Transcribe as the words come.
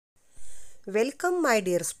Welcome my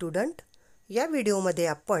dear student. या व्हिडिओमध्ये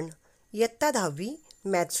आपण इयत्ता 10वी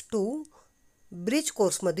मॅथ्स 2 ब्रिज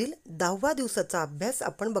कोर्समधील 10वा दिवसाचा अभ्यास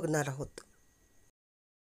आपण बघणार आहोत.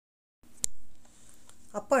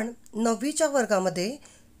 आपण 9वीच्या वर्गामध्ये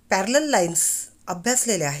पॅरलल लाईन्स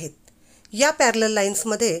अभ्यासलेले आहेत. या पॅरलल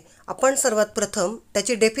लाईन्समध्ये आपण सर्वात प्रथम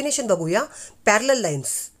त्याची डेफिनेशन बघूया. Parallel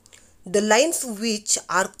lines, the lines which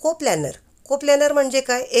are coplanar. Coplanar म्हणजे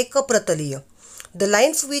काय? एकप्रतलीय. The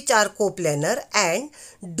lines which are coplanar and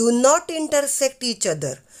do not intersect each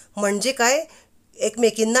other म्हणजे काय?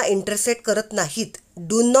 एकमेकींना इंटरसेक्ट करत नाहीत.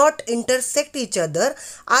 Do not intersect each other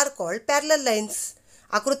are called parallel lines.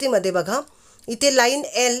 आकृतीमध्ये बघा, इथे line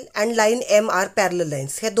L and line M R parallel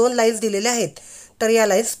lines. ह्या दोन लाईन्स दिलेल्या आहेत, तर या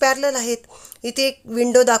लाईन्स पॅरलल आहेत. इथे एक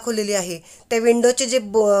विंडो दाखवलेली आहे, त्या विंडोचे जे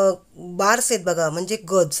बार्स आहेत बघा, म्हणजे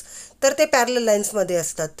गज, तर ते पॅरलल लाईन्समध्ये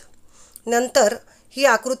असतात. नंतर ही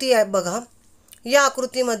आकृती आहे बघा. या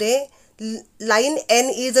आकृतीमध्ये line N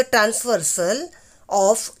is a transversal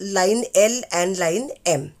of line L and line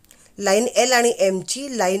M. Line L आणि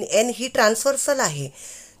एमची लाईन एन ही ट्रान्सव्हर्सल आहे.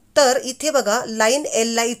 तर इथे बघा, लाईन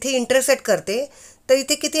एलला इथे इंटरसेक्ट करते, तर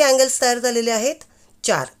इथे किती अँगल्स तयार झालेले आहेत?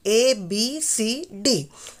 4. ABCD.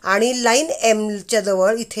 आणि लाईन एमच्या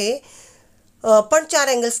जवळ इथे पण 4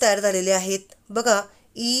 अँगल्स तयार झालेले आहेत बघा.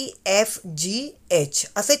 EFGH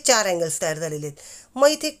असे 4 अँगल्स तयार झालेले आहेत. मग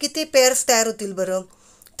इथे किती पेअर्स तयार होतील बरं?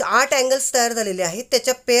 तर 8 अँगल्स तयार झालेले आहेत.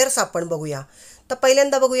 त्याच्या पेअर्स आपण बघूया. तर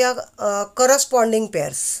पहिल्यांदा बघूया करस्पॉन्डिंग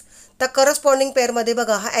पेअर्स. तर करस्पॉन्डिंग पेअरमध्ये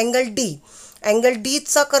बघा, हा अँगल डी, अँगल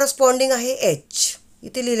डीचा करस्पॉन्डिंग आहे H.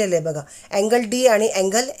 इथे लिहिलेलं आहे बघा, अँगल डी आणि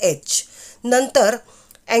अँगल H. नंतर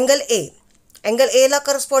अँगल ए, अँगल एला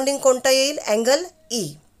करस्पॉन्डिंग कोणता येईल? Angle E.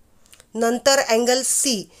 नंतर अँगल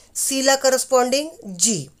सी, सीला करस्पॉन्डिंग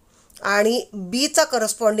G आणि बीचा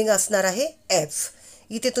करस्पॉन्डिंग असणार आहे F.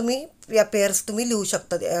 इथे तुम्ही या पेअर्स तुम्ही लिहू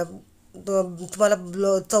शकता. तुम्हाला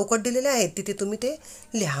चौकट दिलेले आहेत, तिथे तुम्ही ते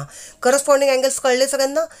लिहा. करस्पॉन्डिंग अँगल्स कळले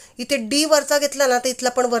सगळ्यांना? इथे डी वरचा घेतला ना, तर इथला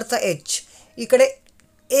पण वरचा H. इकडे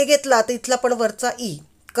ए घेतला तर इथला पण वरचा E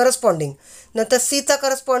करस्पॉन्डिंग. नंतर सीचा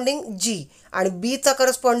करस्पॉन्डिंग G आणि बीचा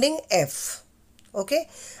करस्पॉन्डिंग F. ओके.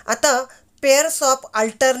 आता pairs of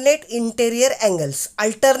alternate interior angles.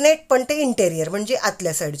 Alternate पण ते इंटेरियर म्हणजे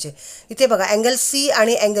आतल्या साईडचे. इथे बघा, अँगल सी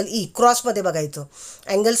आणि अँगल ई क्रॉसमध्ये बघायचं.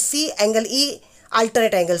 Angle C, angle E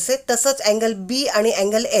alternate angles आहेत. तसंच अँगल बी आणि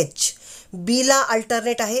अँगल एच, बीला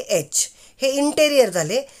अल्टरनेट आहे H. हे इंटेरियर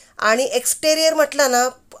झाले. आणि एक्सटेरियर म्हटलं ना,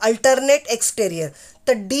 अल्टरनेट एक्सटेरियर,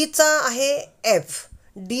 तर डीचा आहे F.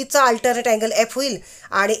 डीचा अल्टरनेट अँगल F होईल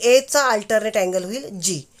आणि एचा अल्टरनेट अँगल होईल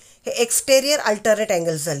G. हे एक्सटेरियर अल्टरनेट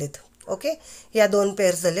अँगल्स झालेत. ओके, या 2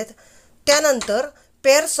 पेअर्स झालेत. त्यानंतर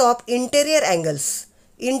pairs of interior angles.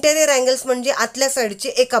 Interior angles म्हणजे आतल्या साईडचे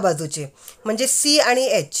एका बाजूचे, म्हणजे सी आणि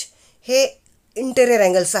H हे इंटेरियर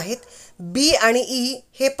अँगल्स आहेत. बी आणि ई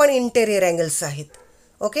हे पण इंटेरियर अँगल्स आहेत.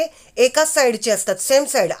 ओके, एकाच साईडचे असतात, सेम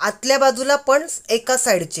साईड, आतल्या बाजूला पण एका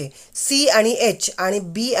साईडचे सी आणि H आणि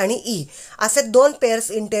बी आणि ई असे 2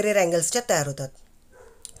 पेअर्स इंटेरियर अँगल्सच्या तयार होतात.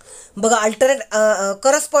 बघा, अल्टरनेट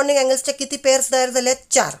करस्पॉन्डिंग अँगल्सच्या किती पेअर्स तयार झाल्या?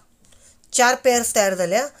 4 पेअर्स तयार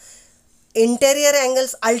झाल्या. Interior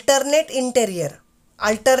angles, alternate interior,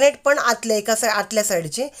 alternate पण आतल्या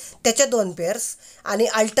साईडचे, त्याच्या 2 पेअर्स. आणि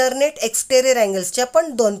अल्टरनेट एक्सटेरियर अँगल्सच्या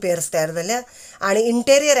पण 2 पेअर्स तयार झाल्या. आणि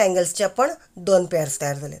इंटेरियर अँगल्सच्या पण 2 पेअर्स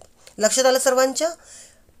तयार झाल्या. लक्षात आलं सर्वांच्या?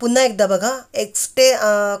 पुन्हा एकदा बघा,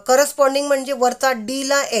 करस्पॉन्डिंग म्हणजे वरचा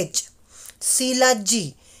डीला H, सीला G,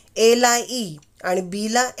 एला E आणि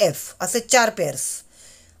बीला F असे 4 पेअर्स.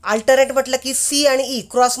 अल्टरनेट म्हटलं की सी आणि ई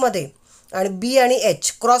क्रॉसमध्ये आणि बी आणि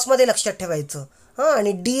H क्रॉसमध्ये लक्षात ठेवायचं.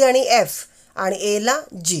 आणि डी आणि F आणि एला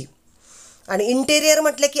G. आणि इंटेरियर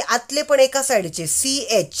म्हटलं की आतले पण एका साईडचे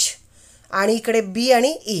CH आणि इकडे बी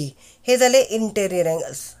आणि E हे झाले इंटेरियर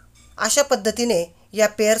अँगल्स. अशा पद्धतीने या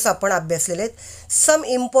पेअर्स आपण अभ्यासलेले आहेत. सम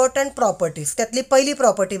इम्पॉर्टंट प्रॉपर्टीज. त्यातली पहिली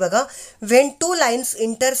प्रॉपर्टी बघा, when 2 lines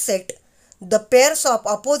intersect the pairs of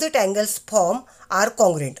opposite angles form R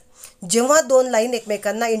congruent. जेव्हा 2 लाईन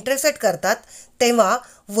एकमेकांना इंटरसेक्ट करतात तेव्हा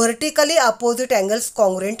व्हर्टिकली अपोजिट अँगल्स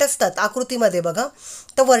कॉन्ग्रुएंट असतात. आकृतीमध्ये बघा,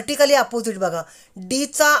 तर व्हर्टिकली अपोजिट बघा,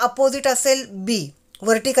 डीचा अपोजिट असेल बी,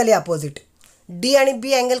 व्हर्टिकली अपोजिट डी आणि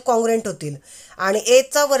बी अँगल कॉन्ग्रुएंट होतील. आणि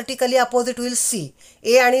एचा व्हर्टिकली अपोजिट होईल सी,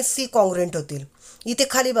 ए आणि सी कॉन्ग्रुएंट होतील. इथे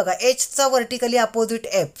खाली बघा, एचचा व्हर्टिकली अपोजिट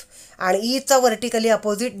F आणि ईचा व्हर्टिकली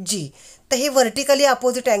अपोजिट G. तर हे vertically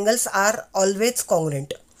opposite angles R always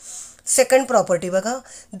congruent. Second property बघा,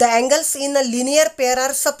 the angles in a linear pair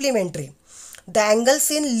R supplementary. The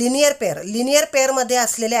angles in linear pair, linear पेअरमध्ये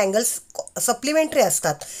असलेले अँगल्स सप्लिमेंटरी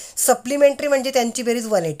असतात. सप्लिमेंटरी म्हणजे त्यांची बेरीज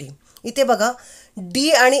 180. इथे बघा, डी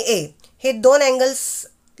आणि ए हे 2 अँगल्स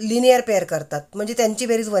लिनियर पेअर करतात, म्हणजे त्यांची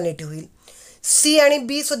बेरीज 180 होईल. सी आणि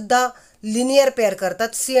बी सुद्धा लिनियर पेअर करतात,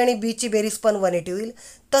 सी आणि बीची बेरीज पण 180 होईल.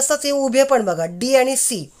 तसंच हे उभे पण बघा, डी आणि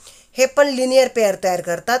सी हे पण लिनियर पेअर तयार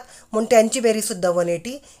करतात, म्हणून त्यांची बेरीजसुद्धा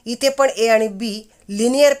 180. इथे पण ए आणि बी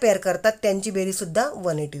लिनियर पेअर करतात, त्यांची बेरीजसुद्धा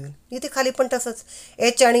 180 होईल. इथे खाली पण तसंच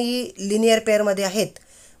एच आणि ई लिनियर पेअरमध्ये आहेत,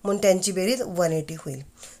 म्हणून त्यांची बेरीज 180 होईल.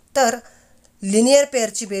 तर लिनियर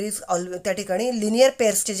पेअरची बेरीज त्या ठिकाणी लिनियर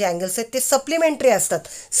पेअर्सचे जे अँगल्स आहेत ते सप्लिमेंटरी असतात.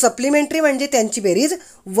 सप्लिमेंटरी म्हणजे त्यांची बेरीज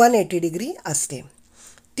 180 डिग्री असते.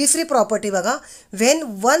 तिसरी प्रॉपर्टी बघा, when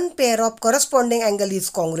one pair of corresponding angle is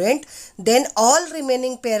congruent then all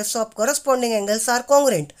remaining pairs of corresponding angles R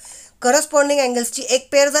congruent. Corresponding अँगल्सची एक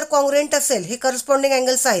पेअर जर कॉन्ग्रुएंट असेल, हे करस्पॉन्डिंग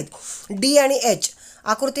अँगल्स आहेत डी आणि एच.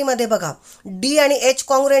 आकृतीमध्ये बघा, डी आणि एच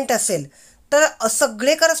कॉन्ग्रुएंट असेल तर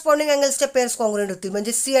सगळे करस्पॉन्डिंग अँगल्सच्या पेअर्स कॉन्ग्रुएंट होतील,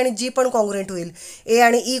 म्हणजे सी आणि जी पण कॉन्ग्रुएंट होईल, ए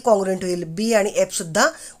आणि ई कॉन्ग्रुएंट होईल, बी आणि एफ सुद्धा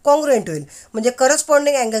कॉन्ग्रुएंट होईल. म्हणजे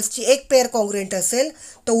करस्पॉन्डिंग अँगल्सची एक पेअर कॉन्ग्रुएंट असेल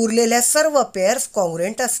तर उरलेल्या सर्व पेअर्स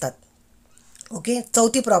कॉन्ग्रुएंट असतात. ओके.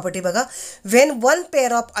 चौथी प्रॉपर्टी बघा, when one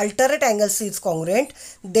pair of alternate angles is congruent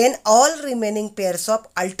then all remaining pairs of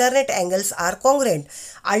alternate angles R congruent.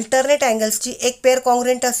 Alternate अँगल्सची एक पेअर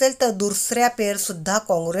कॉन्ग्रुएंट असेल तर दुसऱ्या पेअरसुद्धा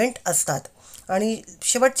कॉन्ग्रुएंट असतात. आणि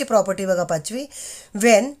शेवटची प्रॉपर्टी बघा पाचवी,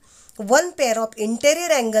 when one pair of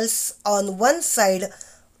interior angles on one side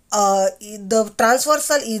the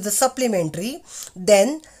transversal is supplementary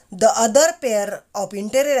then the other pair of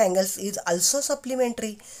interior angles is also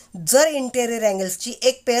supplementary. जर इंटेरियर अँगल्सची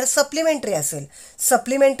एक पेअर सप्लिमेंटरी असेल,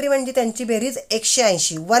 सप्लिमेंटरी म्हणजे त्यांची बेरीज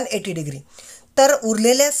 180 180 डिग्री, तर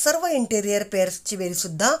उरलेल्या सर्व इंटेरियर पेअर्सची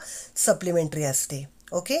बेरीजसुद्धा सप्लिमेंटरी असते.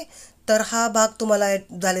 ओके. तर हा भाग तुम्हाला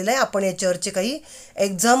झालेला आहे. आपण याच्यावरचे काही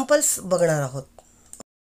एक्झाम्पल्स बघणार आहोत.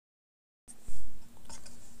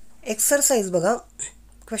 एक्सरसाइज बघा,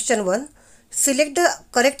 question 1, select the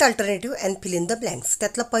correct alternative and fill in the blanks.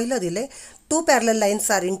 त्यातलं पहिलं दिले, 2 parallel lines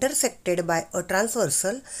R intersected by a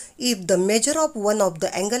transversal if the measure of one of the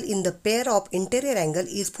angle in the pair of interior angle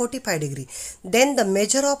is 45 degree then the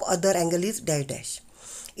measure of other angle is dash dash.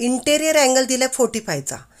 Interior angle दिला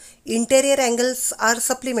 45चा. Interior angles R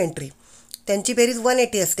supplementary, त्यांची बेरीज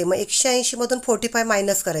 180 असते, मग 180मधून 45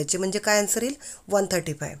 minus करायचे, म्हणजे काय answer येईल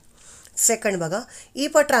 135. Second बघा,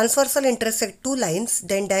 if a transversal intersect 2 lines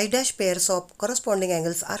then dash dash pairs of corresponding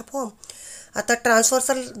angles R form. आता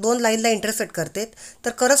ट्रान्सव्हर्सल 2 लाईनला इंटरसेक्ट करते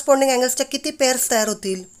तर करस्पॉन्डिंग अँगल्सच्या किती पेअर्स तयार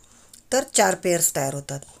होतील, तर 4 पेअर्स तयार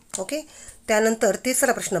होतात. ओके. त्यानंतर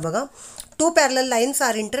तिसरा प्रश्न बघा, 2 parallel lines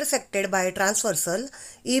R intersected by transversal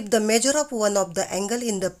if the measure of one of the angle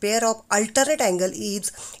in the pair of alternate angle is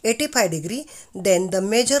 85 degree then the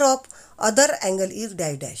measure of other angle is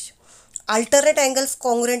dash dash. Alternate angles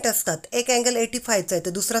congruent असतात, एक angle 85चा आहे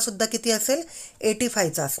तर दुसरासुद्धा किती असेल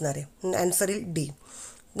 85चा असणार आहे, answer येईल D.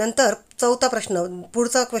 नंतर चौथा प्रश्न,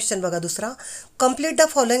 पुढचा क्वेश्चन बघा दुसरा, complete the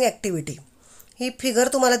following activity. He figure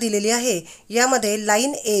तुम्हाला दिलेली आहे, यामध्ये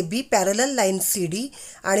line A B parallel line C D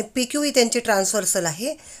आणि पी क्यू ही त्यांची ट्रान्सव्हर्सल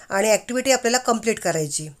आहे आणि ॲक्टिव्हिटी आपल्याला कंप्लीट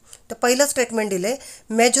करायची. तर पहिलं स्टेटमेंट दिलं आहे,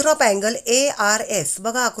 measure of angle A R S.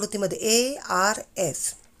 बघा आकृतीमध्ये ए आर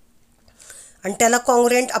एस आणि त्याला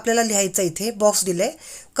कॉन्ग्रुएंट आपल्याला लिहायचं, इथे बॉक्स दिले आहे.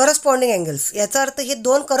 करस्पॉन्डिंग अँगल्स, याचा अर्थ हे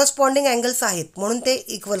 2 करस्पॉन्डिंग अँगल्स आहेत म्हणून ते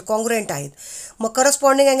इक्वल कॉन्ग्रुएंट आहेत. मग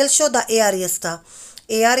करस्पॉन्डिंग अँगल शोधा A R एसचा.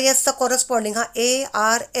 A R एसचा corresponding हा ए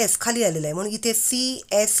आर एस खाली आलेला आहे, म्हणून इथे सी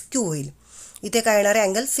एस क्यू होईल. इथे काय येणार आहे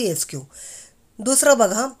अँगल सी एस क्यू. दुसरं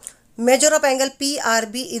बघा, measure of angle P R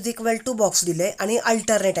B is equal to box दिले आहे आणि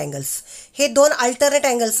अल्टरनेट अँगल्स, हे 2 अल्टरनेट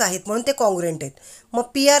अँगल्स आहेत म्हणून ते कॉन्ग्रुएंट आहेत. मग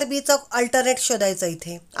पी आर बीचा अल्टरनेट शोधायचा.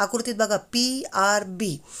 इथे आकृतीत बघा पी आर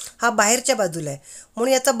बी हा बाहेरच्या बाजूला आहे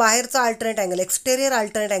म्हणून याचा बाहेरचा alternate angle, exterior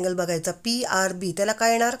alternate angle बघायचा पी आर बी, त्याला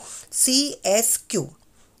काय येणार सी एस क्यू.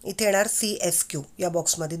 इथे येणार सी एस क्यू या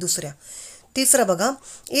बॉक्समध्ये दुसऱ्या. तिसरं बघा,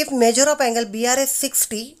 if measure of angle B R S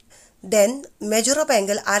 60 then measure of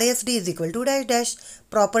angle R S D is equal to dash dash.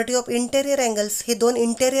 Property of interior angles, हे 2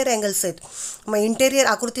 इंटेरियर अँगल्स आहेत. मग इंटेरियर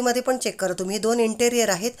आकृतीमध्ये पण चेक करा तुम्ही, हे 2 इंटेरियर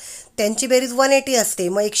आहेत, त्यांची बेरीज 180 असते,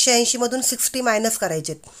 मग 180मधून 60 मायनस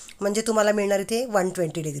करायचे म्हणजे तुम्हाला मिळणार इथे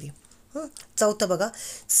 120 डिग्री. चौथं बघा,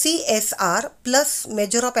 C S R plus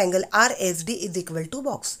measure of angle R S D is equal to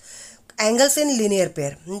box. Angles in linear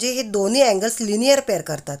pair, म्हणजे हे दोन्ही अँगल्स लिनियर पेअर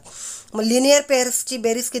करतात. मग लिनियर पेअर्सची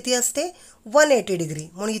बेरीज किती असते 180 डिग्री,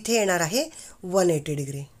 म्हणून इथे येणार आहे 180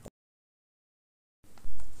 डिग्री.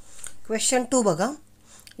 क्वेश्चन 2 बघा,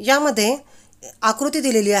 यामध्ये आकृती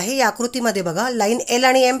दिलेली आहे. या आकृतीमध्ये बघा लाईन एल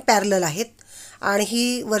आणि एम पॅरलल आहेत आणि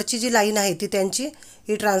ही वरची जी लाईन आहे ती त्यांची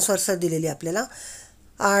ही ट्रान्सव्हर्सल दिलेली आपल्याला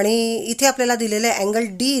आणि इथे आपल्याला दिलेलं आहे angle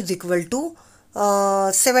D is equal to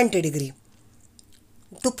 70 degree.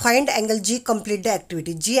 To find angle G complete the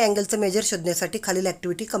activity. G अँगलचं major शोधण्यासाठी खालील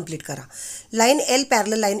ॲक्टिव्हिटी कंप्लीट करा. Line L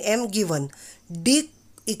parallel line M given. D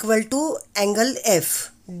equal to angle F.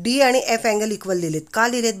 D आणि एफ अँगल इक्वल लिहिलेत. का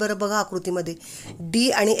लिहिलेत बरं बघा आकृतीमध्ये. D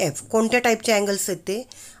आणि F कोणत्या टाईपचे अँगल्स आहेत ते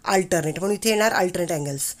अल्टरनेट, म्हणून इथे येणार alternate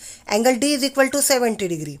angles. Angle D is equal to 70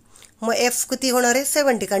 degree. मग एफ किती होणार आहे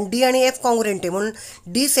 70, कारण डी आणि एफ कॉन्ग्रुएंट आहे म्हणून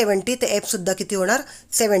डी 70 तर एफसुद्धा किती होणार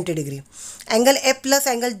 70 degree. Angle F plus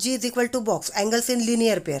angle G is equal to box angles in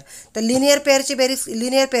linear pair. तर लिनियर पेअरची बेरीज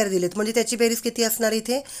लिनियर पेअर दिलेत म्हणजे त्याची बेरीज किती असणार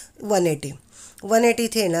इथे 180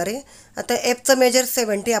 इथे येणार आहे. आता एफचं मेजर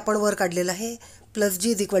 70 आपण वर काढलेलं आहे plus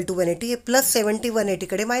G is equal to 180. Plus 70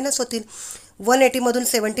 180कडे minus होतील. 180मधून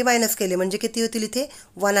 70 मायनस केले म्हणजे किती होतील इथे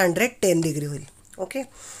 110 डिग्री होईल. ओके.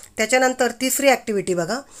 त्याच्यानंतर तिसरी ॲक्टिव्हिटी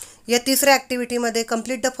बघा. या तिसऱ्या ॲक्टिव्हिटीमध्ये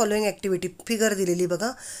complete the following activity figure दिलेली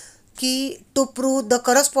बघा की to prove the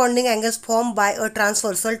corresponding angles form by a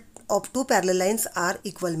transversal of to parallel lines R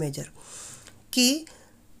equal major. की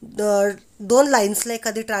दोन लाईन्सला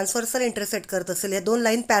एखादी ट्रान्सव्हर्सल इंटरसेक्ट करत असेल, या दोन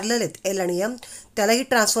लाईन पॅरलल आहेत एल आणि एम, त्यालाही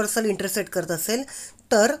ट्रान्सव्हर्सल इंटरसेक्ट करत असेल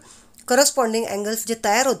तर करस्पॉन्डिंग अँगल्स जे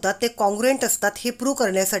तयार होतात ते कॉन्ग्रुएंट असतात हे प्रूव्ह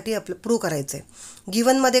करण्यासाठी प्रूव्ह करायचं आहे.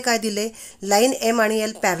 गिवनमध्ये काय दिले लाईन एम आणि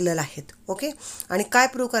एल पॅरलल आहेत. ओके. आणि काय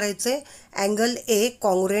प्रूव्ह करायचं आहे angle A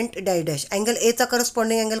congruent dash dash. Angle एचा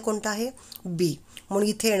करस्पॉन्डिंग अँगल कोणता आहे बी, म्हणून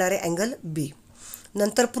इथे येणार आहे अँगल बी.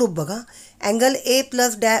 नंतर प्रूफ बघा. Angle A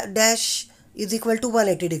plus dash is equal to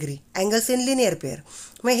 180 degree. Angles in linear pair.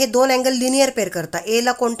 मग हे दोन अँगल लिनियर पेअर करता.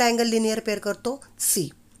 एला कोणता अँगल लिनियर पेअर करतो सी,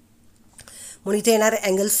 म्हणून इथे येणार आहे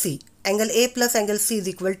angle C. Angle A plus angle C is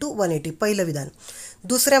equal to 180. पहिलं विधान.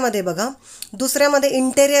 दुसऱ्यामध्ये बघा. दुसऱ्यामध्ये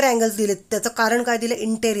इंटेरियर अँगल्स दिलेत. त्याचं कारण काय दिलं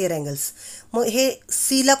इंटेरियर अँगल्स. मग हे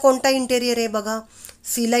सीला कोणता इंटेरियर आहे बघा.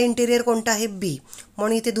 सीला इंटेरियर कोणता आहे बी,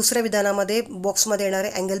 म्हणून इथे दुसऱ्या विधानामध्ये बॉक्समध्ये येणार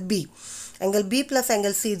आहे angle B. Angle B plus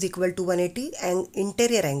angle C is equal to 180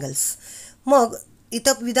 interior angles. मग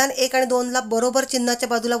इथं विधान 1 आणि 2ला बरोबर चिन्हाच्या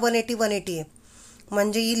बाजूला 180 आहे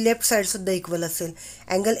म्हणजे ही लेफ्ट साईडसुद्धा इक्वल असेल.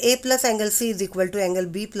 Angle A plus angle C is equal to angle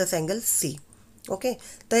B plus angle C. Okay.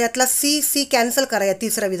 तर यातला सी कॅन्सल करा या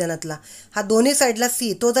तिसऱ्या विधानातला. हा दोन्ही साईडला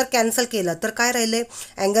सी तो जर कॅन्सल केला तर काय राहिले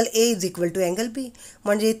angle A is equal to angle बी,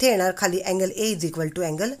 म्हणजे इथे येणार खाली angle A is equal to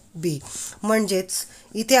angle बी. म्हणजेच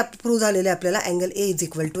इथे प्रूव्ह झालेले आपल्याला angle A is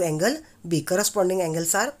equal to angle B. Corresponding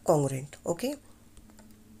angles R congruent. Okay.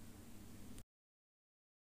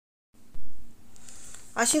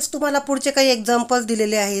 असेच तुम्हाला पुढचे काही एक्झाम्पल्स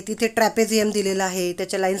दिलेले आहेत. इथे ट्रॅपेझियम दिलेला आहे,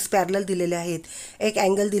 त्याच्या लाईन्स पॅरलल दिलेल्या आहेत, एक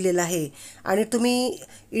अँगल दिलेला आहे आणि तुम्ही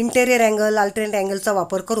इंटेरियर अँगल अल्टरनेट अँगलचा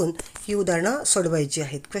वापर करून ही उदाहरणं सोडवायची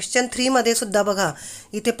आहेत. क्वेश्चन 3मध्ये सुद्धा बघा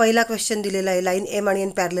इथे पहिला क्वेश्चन दिलेला आहे. लाईन एम आणि एन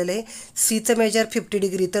पॅरलल आहे. सीचं मेजर 50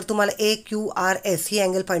 डिग्री. तर तुम्हाला ए क्यू आर एस ही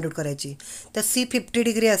अँगल फाइंड आउट करायची. तर सी 50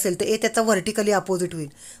 डिग्री असेल तर ए त्याचा व्हर्टिकली अपोजिट होईल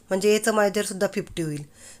म्हणजे एचं मेजरसुद्धा 50 होईल.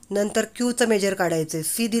 नंतर क्यूचं मेजर काढायचं.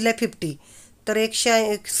 सी दिलं आहे 50 तर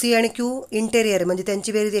 180. सी आणि क्यू इंटेरियर म्हणजे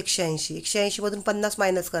त्यांची बेरीज 180. 180मधून 50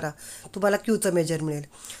 मायनस करा तुम्हाला क्यूचं मेजर मिळेल.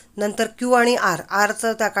 नंतर क्यू आणि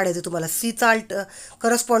आरचं त्या काढायचं तुम्हाला. सीचा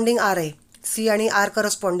करस्पॉन्डिंग आर आहे. सी आणि आर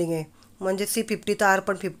करस्पॉन्डिंग आहे म्हणजे सी 50 तर आर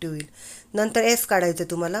पण 50 होईल. नंतर एस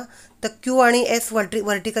काढायचं तुम्हाला. तर क्यू आणि एस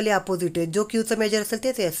व्हर्टिकली अपोजिट आहे. जो क्यूचं मेजर असेल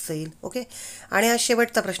तेच एसचं येईल. ओके. आणि हा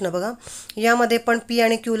शेवटचा प्रश्न बघा. यामध्ये पण पी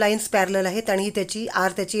आणि क्यू लाईन्स पॅरलल आहेत आणि ही त्याची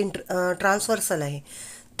आर त्याची ट्रान्सव्हर्सल आहे.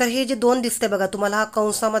 तर हे जे दोन दिसते बघा तुम्हाला हा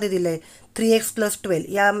कंसामध्ये दिलं आहे 3x + 12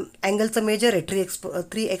 या अँगलचं मेजर आहे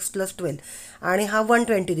 3x + 12 आणि हा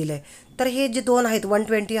 120 दिलं आहे. तर हे जे दोन आहेत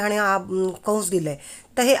 120 आणि हा कंस दिलं आहे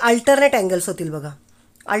तर हे अल्टरनेट अँगल्स होतील बघा.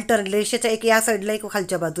 अल्टरनेट रेषेच्या एक या साईडला एक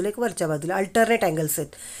खालच्या बाजूला एक वरच्या बाजूला अल्टरनेट अँगल्स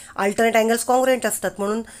आहेत. अल्टरनेट अँगल्स कॉन्ग्रुएंट असतात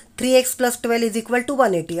म्हणून 3x + 12 इज इक्वल टू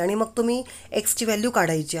 180 आणि मग तुम्ही एक्सची व्हॅल्यू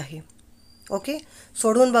काढायची आहे. ओके.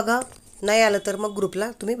 सोडवून बघा. नाही आलं तर मग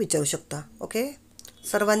ग्रुपला तुम्ही विचारू शकता. ओके.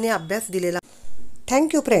 सर्वांनी अभ्यास दिलेला.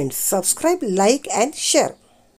 Thank you friends. Subscribe, like and share.